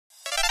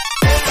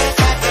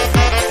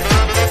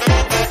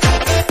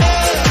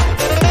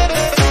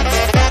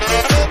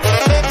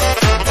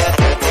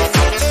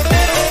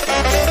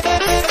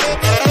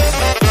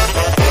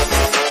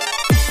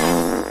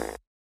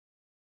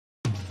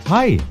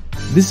Hi,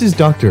 this is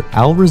Dr.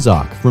 Al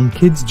Razak from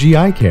Kids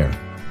GI Care.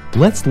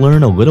 Let's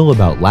learn a little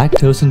about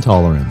lactose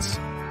intolerance.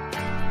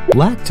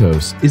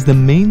 Lactose is the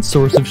main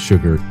source of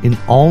sugar in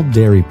all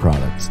dairy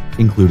products,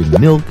 including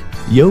milk,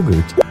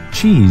 yogurt,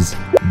 cheese,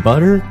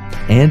 butter,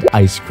 and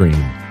ice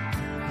cream.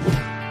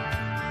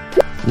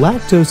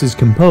 Lactose is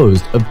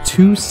composed of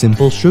two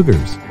simple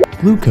sugars,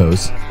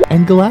 glucose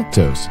and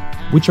galactose,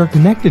 which are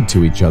connected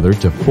to each other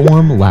to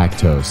form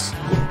lactose.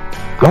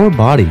 Our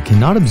body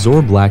cannot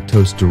absorb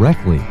lactose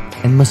directly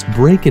and must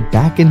break it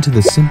back into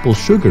the simple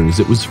sugars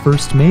it was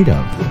first made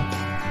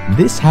of.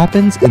 This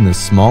happens in the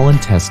small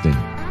intestine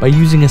by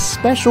using a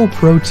special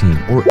protein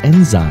or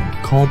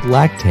enzyme called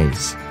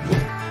lactase.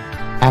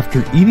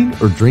 After eating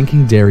or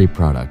drinking dairy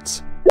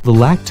products, the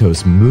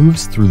lactose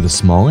moves through the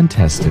small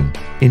intestine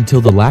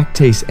until the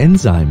lactase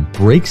enzyme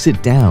breaks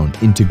it down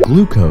into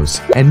glucose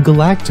and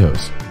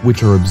galactose,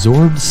 which are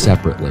absorbed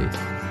separately.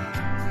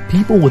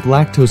 People with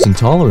lactose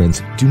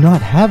intolerance do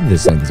not have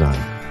this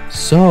enzyme,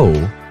 so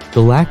the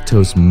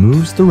lactose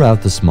moves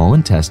throughout the small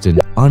intestine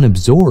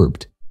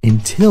unabsorbed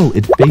until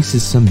it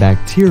faces some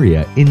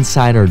bacteria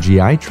inside our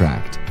GI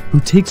tract, who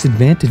takes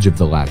advantage of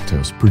the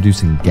lactose,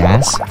 producing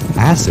gas,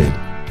 acid,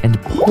 and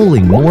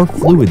pulling more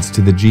fluids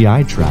to the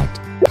GI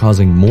tract,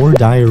 causing more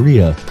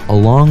diarrhea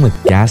along with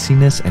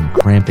gassiness and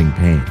cramping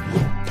pain.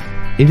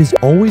 It is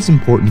always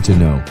important to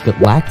know that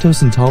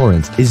lactose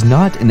intolerance is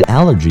not an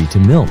allergy to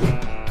milk.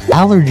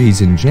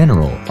 Allergies in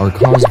general are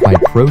caused by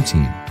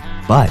protein,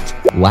 but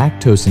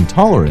lactose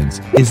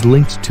intolerance is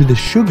linked to the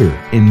sugar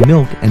in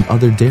milk and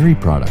other dairy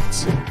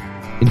products.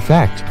 In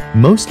fact,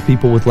 most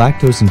people with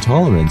lactose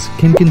intolerance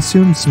can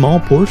consume small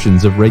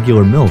portions of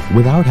regular milk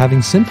without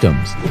having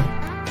symptoms.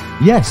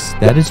 Yes,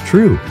 that is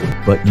true,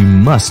 but you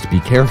must be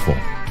careful.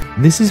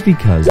 This is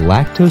because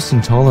lactose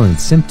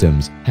intolerance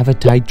symptoms have a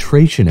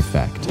titration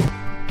effect.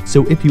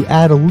 So if you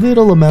add a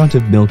little amount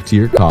of milk to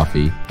your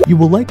coffee, you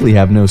will likely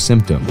have no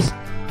symptoms.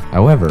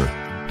 However,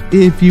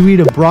 if you eat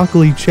a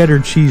broccoli cheddar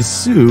cheese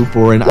soup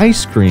or an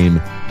ice cream,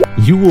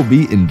 you will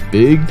be in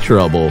big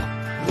trouble.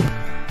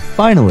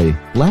 Finally,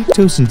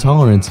 lactose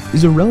intolerance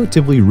is a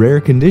relatively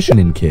rare condition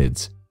in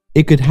kids.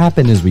 It could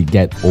happen as we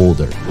get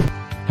older.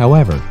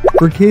 However,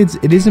 for kids,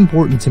 it is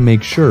important to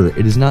make sure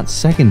it is not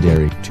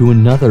secondary to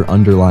another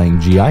underlying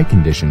GI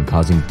condition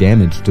causing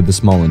damage to the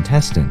small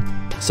intestine,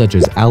 such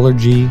as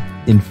allergy,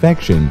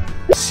 infection,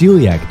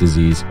 celiac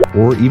disease,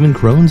 or even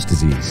Crohn's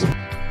disease.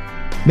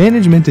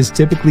 Management is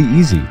typically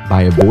easy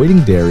by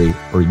avoiding dairy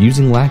or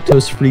using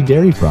lactose-free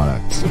dairy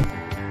products.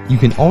 You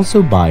can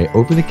also buy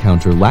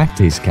over-the-counter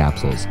lactase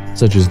capsules,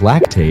 such as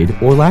Lactaid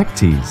or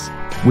Lactase,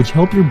 which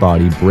help your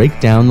body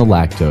break down the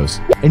lactose,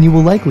 and you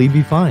will likely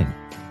be fine.